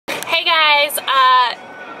guys,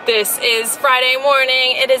 this is Friday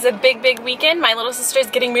morning. It is a big weekend. My little sister is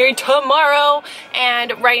getting married tomorrow,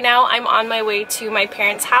 and right now I'm on my way to my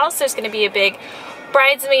parents' house. There's gonna be a big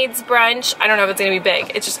bridesmaids brunch. I don't know if it's gonna be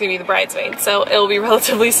big, it's just gonna be the bridesmaids, so it'll be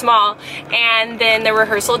relatively small. And then the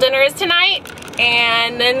rehearsal dinner is tonight,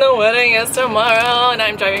 and then the wedding is tomorrow, and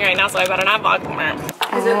I'm driving right now, so I better not vlog more.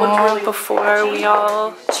 Because it looks really before we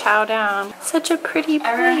all chow down. Such a pretty place.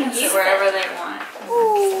 Everyone can eat wherever they want.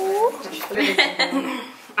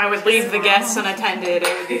 I would leave the guests unattended.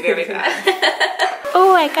 It would be very bad.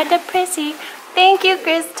 Oh, I got the prissy. Thank you,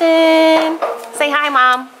 Kristen. Say hi,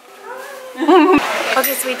 Mom.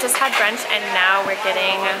 Okay, so we just had brunch and now we're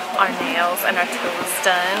getting our nails and our toes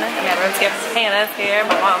done. And everyone's here. Hannah's here,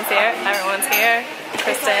 my mom's here, everyone's here.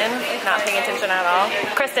 Kristen, not paying attention at all.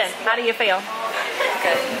 Kristen, how do you feel?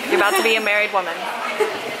 Good. You're about to be a married woman.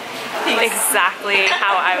 Exactly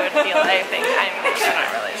how I would feel, I think. I'm not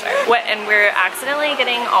really sure. And we're accidentally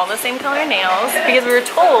getting all the same color nails because we were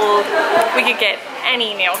told we could get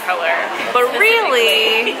any nail color. But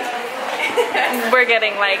really, we're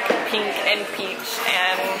getting like pink and peach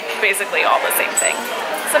and basically all the same thing.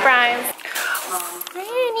 Surprise.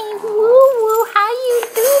 Granny, woo-woo, how you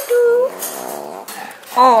do-do?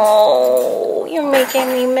 Oh, you're making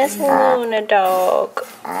me miss Luna, dog.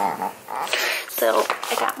 So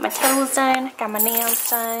I got my toes done, got my nails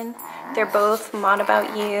done. They're both Mod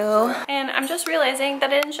About You. And I'm just realizing that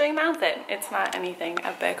I didn't show you my outfit. It's not anything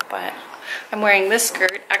epic, but I'm wearing this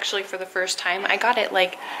skirt actually for the first time. I got it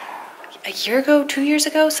like a year ago, 2 years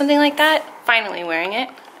ago, something like that. Finally wearing it.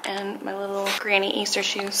 And my little granny Easter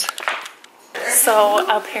shoes. So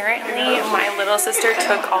apparently my little sister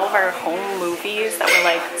took all of our home movies that were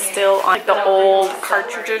like still on like the old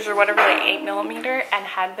cartridges or whatever, like 8mm, and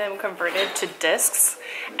had them converted to discs.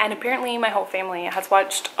 And apparently my whole family has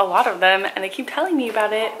watched a lot of them and they keep telling me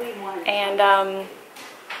about it. And I'm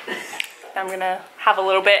gonna have a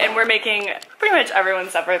little bit, and we're making pretty much everyone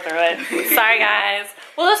suffer through it. Sorry guys.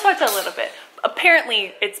 Well, let's watch a little bit.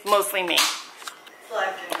 Apparently it's mostly me.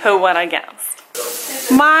 Who would I guess?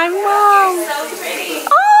 My mom. So pretty.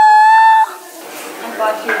 Oh! I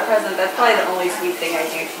bought you a present. That's probably the only sweet thing I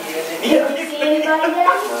do to you.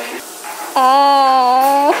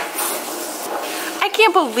 Oh! I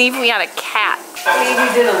can't believe we had a cat. You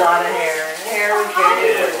did a lot of hair. Hair was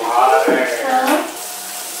good. A lot of hair.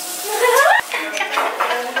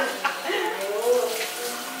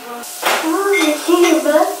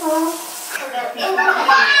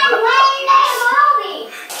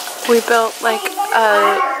 We built like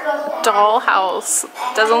a dollhouse.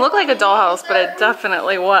 Doesn't look like a dollhouse, but it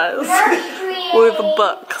definitely was. With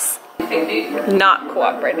books. Not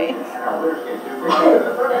cooperating.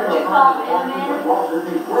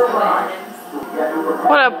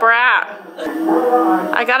 What a brat.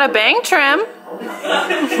 I got a bang trim. You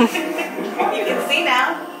can see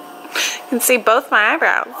now. You can see both my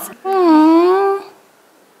eyebrows. Aww.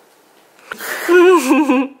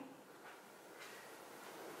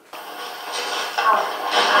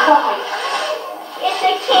 It's a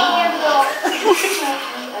candle.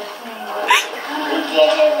 We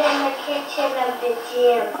did it in the kitchen of the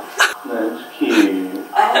gym. That's cute.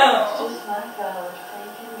 Oh. It's just my color,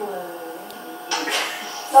 pink and blue.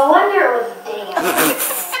 No wonder it was damp.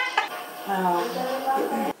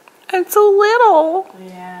 It's a little.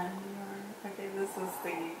 Yeah. Okay, this is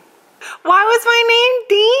the... Why was my name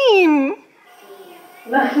Dean?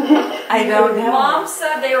 I don't know. Mom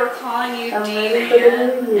said they were calling you Dean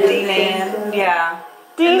Ann. Dean Ann. Yeah.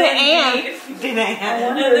 Dean Ann. Dean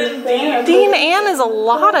Ann. Dean Ann is a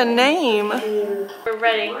lot of name. We're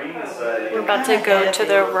ready. We're about to go to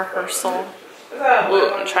the rehearsal.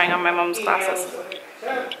 Ooh, I'm trying on my mom's glasses.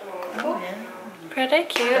 Pretty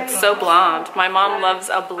cute. So blonde. My mom loves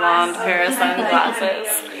a blonde pair of sunglasses.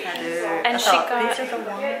 And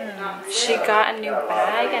she got a new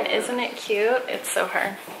bag, and isn't it cute? It's so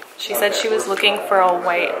her. She said she was looking for a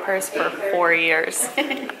white purse for 4 years.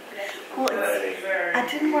 Well, I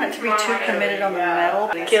didn't want it to be too committed on the metal,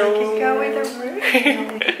 but it can go either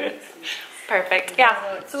way. Perfect. Yeah.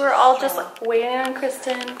 So we're all just waiting on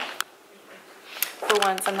Kristen. For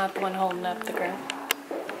once, I'm not the one holding up the groom.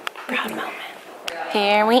 Proud moment.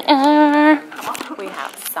 Here we are. We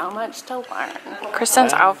have so much to learn.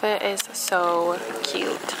 Kristen's outfit is so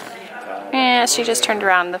cute. Yeah, she just turned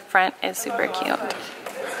around. The front is super cute.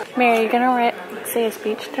 Mary, are you gonna say a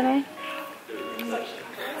speech today?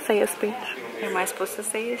 Say a speech. Am I supposed to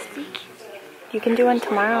say a speech? You can do one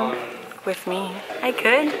tomorrow with me. I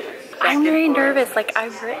could. I'm very nervous. Like,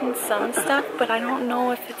 I've written some stuff, but I don't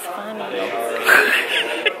know if it's funny.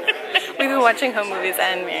 We've you watching home movies,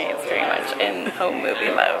 and Mary is very much in home movie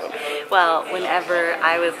mode. Well, whenever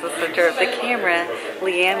I was the center of the camera,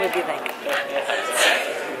 Leighann would be like,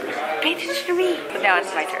 pay attention to me. But now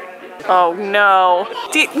it's my turn. Oh no.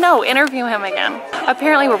 No, interview him again.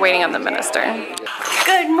 Apparently we're waiting on the minister.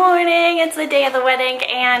 Good morning, it's the day of the wedding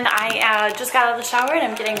and I just got out of the shower and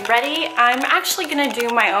I'm getting ready. I'm actually gonna do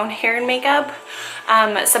my own hair and makeup.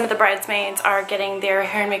 Some of the bridesmaids are getting their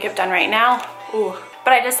hair and makeup done right now. Ooh.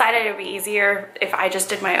 But I decided it would be easier if I just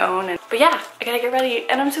did my own. But yeah, I gotta get ready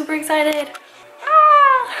and I'm super excited.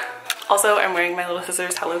 Ah! Also, I'm wearing my little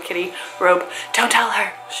sister's Hello Kitty robe. Don't tell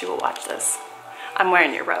her, she will watch this. I'm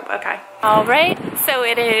wearing your robe, okay. All right, so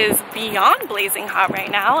it is beyond blazing hot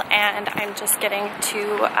right now and I'm just getting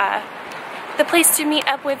to the place to meet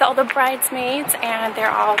up with all the bridesmaids and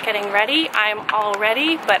they're all getting ready. I'm all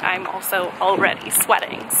ready, but I'm also already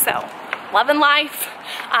sweating, so loving life.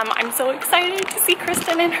 I'm so excited to see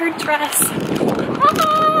Kristen in her dress.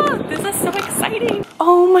 Ah, this is so exciting.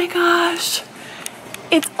 Oh my gosh,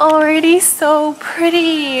 it's already so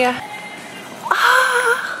pretty.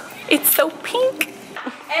 Ah. It's so pink.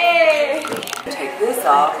 Hey! Take this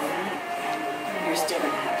off, you're still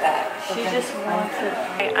gonna have that. She just wants it.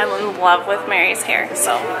 I'm in love with Mary's hair,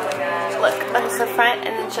 so look, that's the front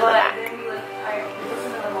and then to the back.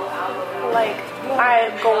 Like, I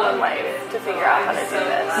have goal in life to figure out how to do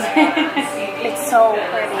this. It's so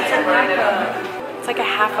pretty. It's like a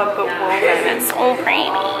half up but woven. It's so pretty.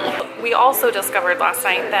 We also discovered last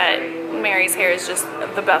night that Mary's hair is just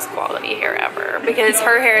the best quality hair ever because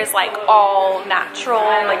her hair is like all natural,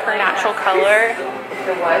 like her natural color.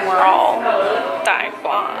 And we're all dyed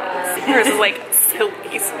blondes. Hers is like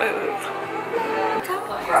silky smooth.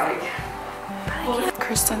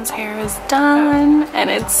 Kristen's hair is done and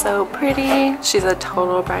it's so pretty. She's a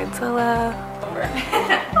total bridezilla.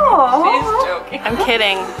 She's joking. I'm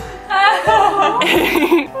kidding.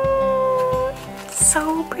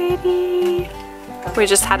 So pretty. We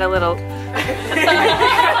just had a little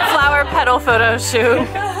flower petal photo shoot.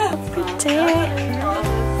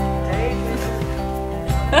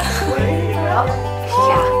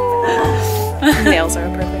 Nails are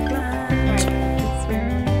a perfect match.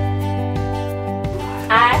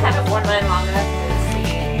 I haven't worn mine long enough to see.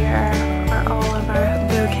 Here are all of our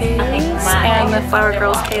bouquets and the Flower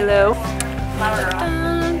Girls halo.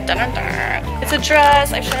 Dun, dun, dun, dun. It's a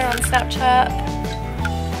dress. I showed it on Snapchat.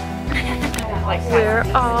 We're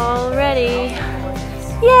all ready.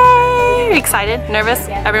 Yay! Are you excited? Nervous?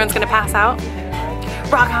 Everyone's gonna pass out?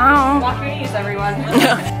 Rock on! Walk your knees, everyone.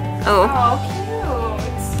 Oh. Oh, cute.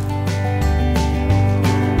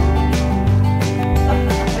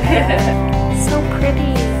 So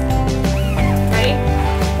pretty. Ready?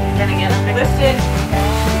 Gonna get lifted.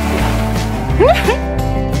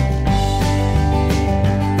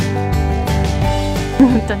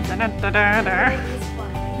 Dun, dun, dun, dun, dun, dun.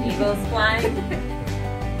 Eagles flying.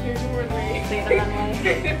 Here's where Leigh.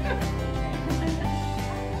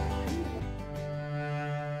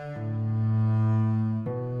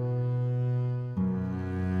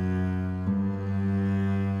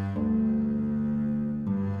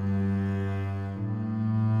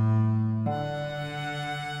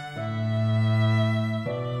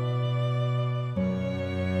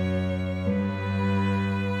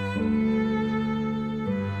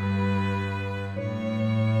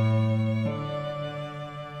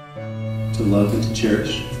 To love and to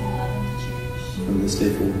cherish from this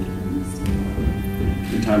day forward.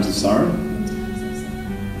 In times of sorrow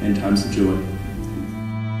and times of joy.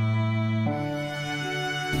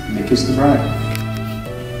 And kiss the bride.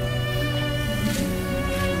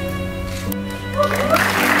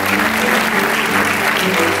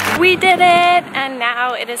 We did it! And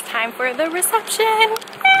now it is time for the reception.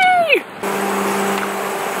 Yay!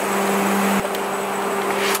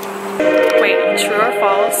 Wait, true or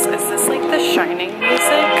false? Is this like the Shining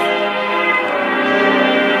music?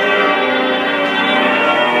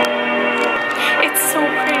 It's so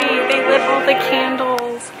pretty. They lit all the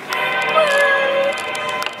candles. What?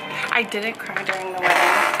 I didn't cry during the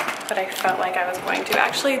wedding, but I felt like I was going to.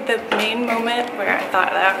 Actually, the main moment where I thought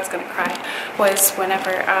that I was going to cry was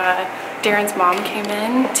whenever Darren's mom came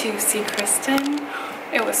in to see Kristen.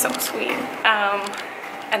 It was so sweet.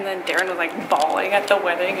 And then Darren was like bawling at the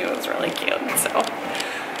wedding. It was really cute. So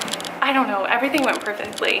I don't know, everything went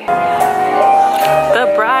perfectly.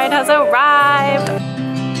 The bride has arrived.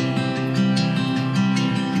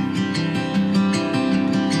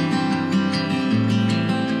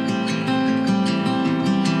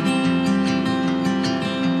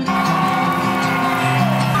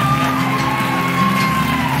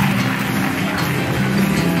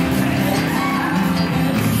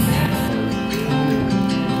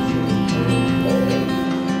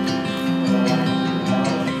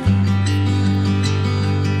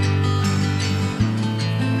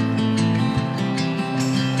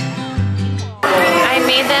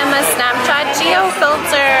 them a Snapchat geo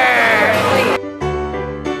filter.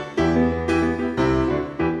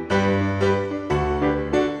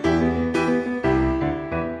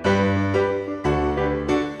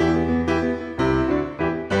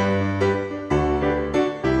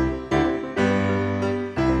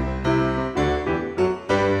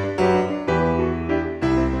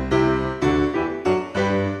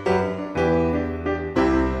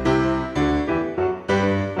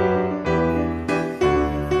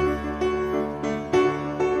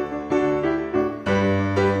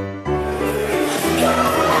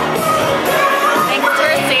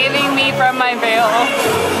 From my veil.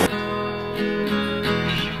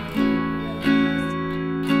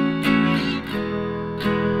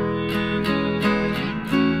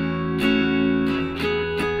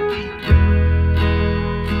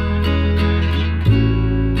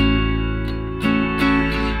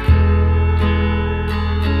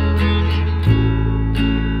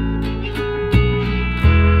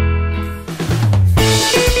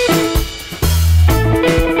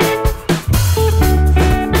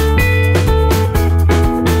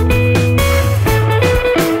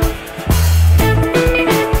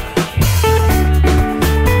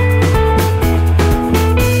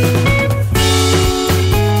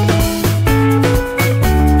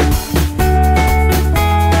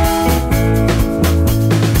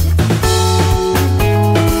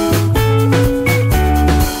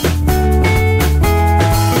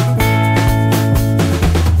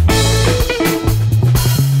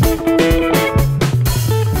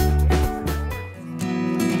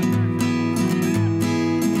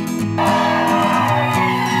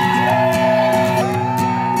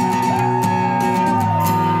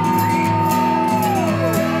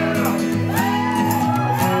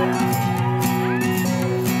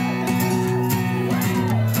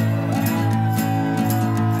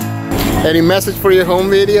 Any message for your home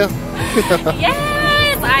video?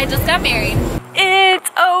 Yes, I just got married. It's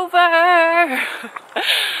over.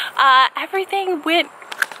 Everything went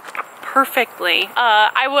perfectly.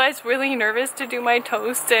 I was really nervous to do my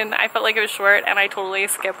toast and I felt like it was short and I totally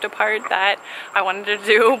skipped a part that I wanted to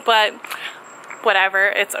do, but whatever,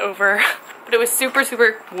 it's over. But it was super,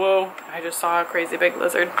 whoa, I just saw a crazy big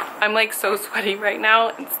lizard. I'm like so sweaty right now,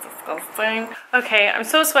 it's disgusting. Okay, I'm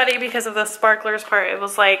so sweaty because of the sparklers part. It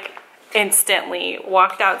was like instantly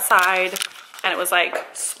walked outside and it was like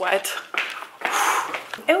sweat.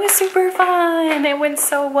 It was super fun. It went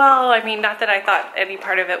so well. I mean, not that I thought any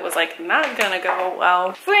part of it was like not gonna go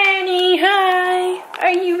well. Franny, hi.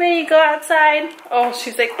 Are you ready to go outside? Oh,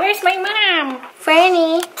 she's like, where's my mom?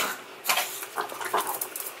 Franny.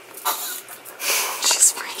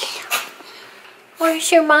 She's freaking out.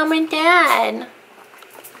 Where's your mom and dad?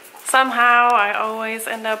 Somehow I always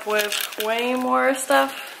end up with way more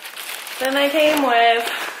stuff than I came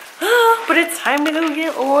with. But it's time to go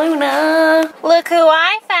get Luna. Look who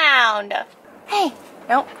I found. Hey,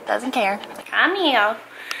 nope, doesn't care. Come here.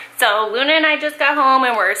 So Luna and I just got home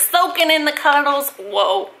and we're soaking in the cuddles.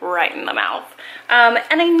 Whoa, right in the mouth.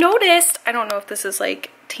 And I noticed, I don't know if this is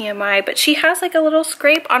like TMI, but she has like a little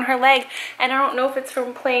scrape on her leg. And I don't know if it's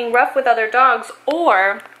from playing rough with other dogs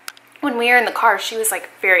or when we were in the car, she was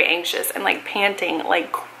like very anxious and like panting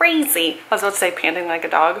like crazy. I was about to say panting like a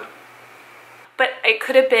dog. But it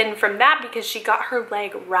could have been from that because she got her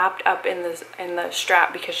leg wrapped up in the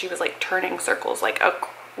strap because she was like turning circles like a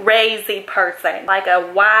crazy person, like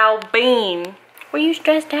a wild bean. Were you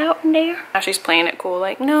stressed out in there? Now she's playing it cool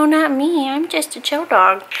like, no, not me, I'm just a chill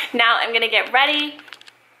dog. Now I'm gonna get ready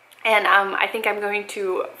and I think I'm going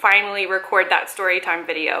to finally record that story time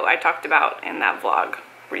video I talked about in that vlog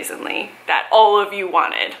recently that all of you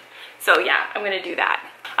wanted. So yeah, I'm gonna do that.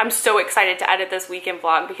 I'm so excited to edit this weekend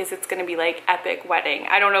vlog because it's gonna be like epic wedding.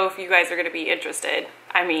 I don't know if you guys are gonna be interested.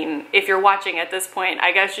 I mean, if you're watching at this point,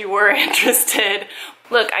 I guess you were interested.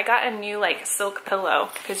 Look, I got a new like silk pillow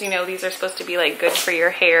because you know these are supposed to be like good for your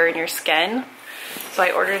hair and your skin. So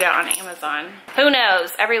I ordered it on Amazon. Who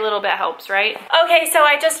knows? Every little bit helps, right? Okay, so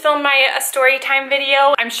I just filmed my story time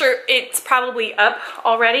video. I'm sure it's probably up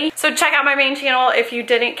already. So check out my main channel if you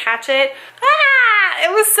didn't catch it. It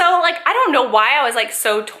was so like, I don't know why I was like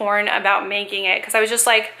so torn about making it because I was just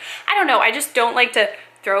like, I don't know, I just don't like to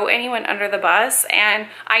throw anyone under the bus. And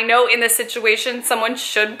I know in this situation, someone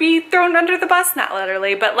should be thrown under the bus, not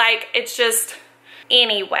literally, but like, it's just,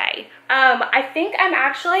 Anyway, I think I'm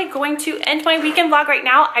actually going to end my weekend vlog right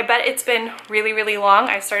now. I bet it's been really, really long.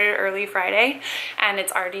 I started early Friday and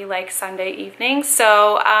it's already like Sunday evening.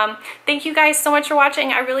 So thank you guys so much for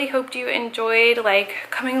watching. I really hoped you enjoyed like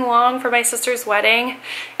coming along for my sister's wedding.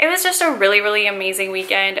 It was just a really, really amazing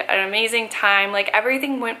weekend, an amazing time. Like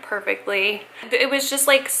everything went perfectly. It was just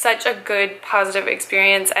like such a good, positive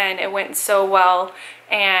experience and it went so well.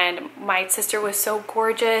 And my sister was so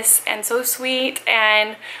gorgeous and so sweet,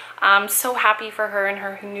 and I'm so happy for her and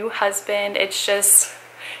her new husband. It's just,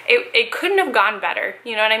 it couldn't have gone better,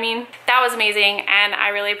 you know what I mean? That was amazing, and I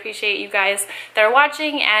really appreciate you guys that are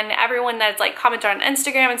watching and everyone that's like commented on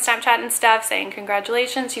Instagram and Snapchat and stuff saying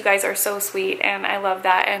congratulations. You guys are so sweet and I love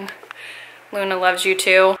that, and Luna loves you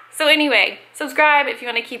too. So anyway, subscribe if you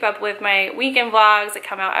want to keep up with my weekend vlogs that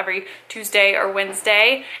come out every Tuesday or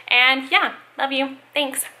Wednesday. And yeah, love you.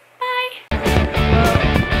 Thanks. Bye.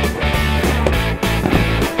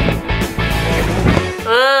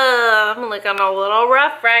 I'm looking a little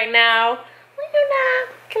rough right now.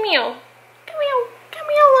 Luna, come here. Come here. Come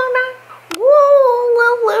here, Luna. Whoa,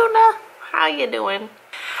 little Luna. How you doing?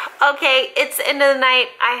 Okay, it's the end of the night.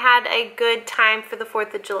 I had a good time for the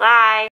 4th of July.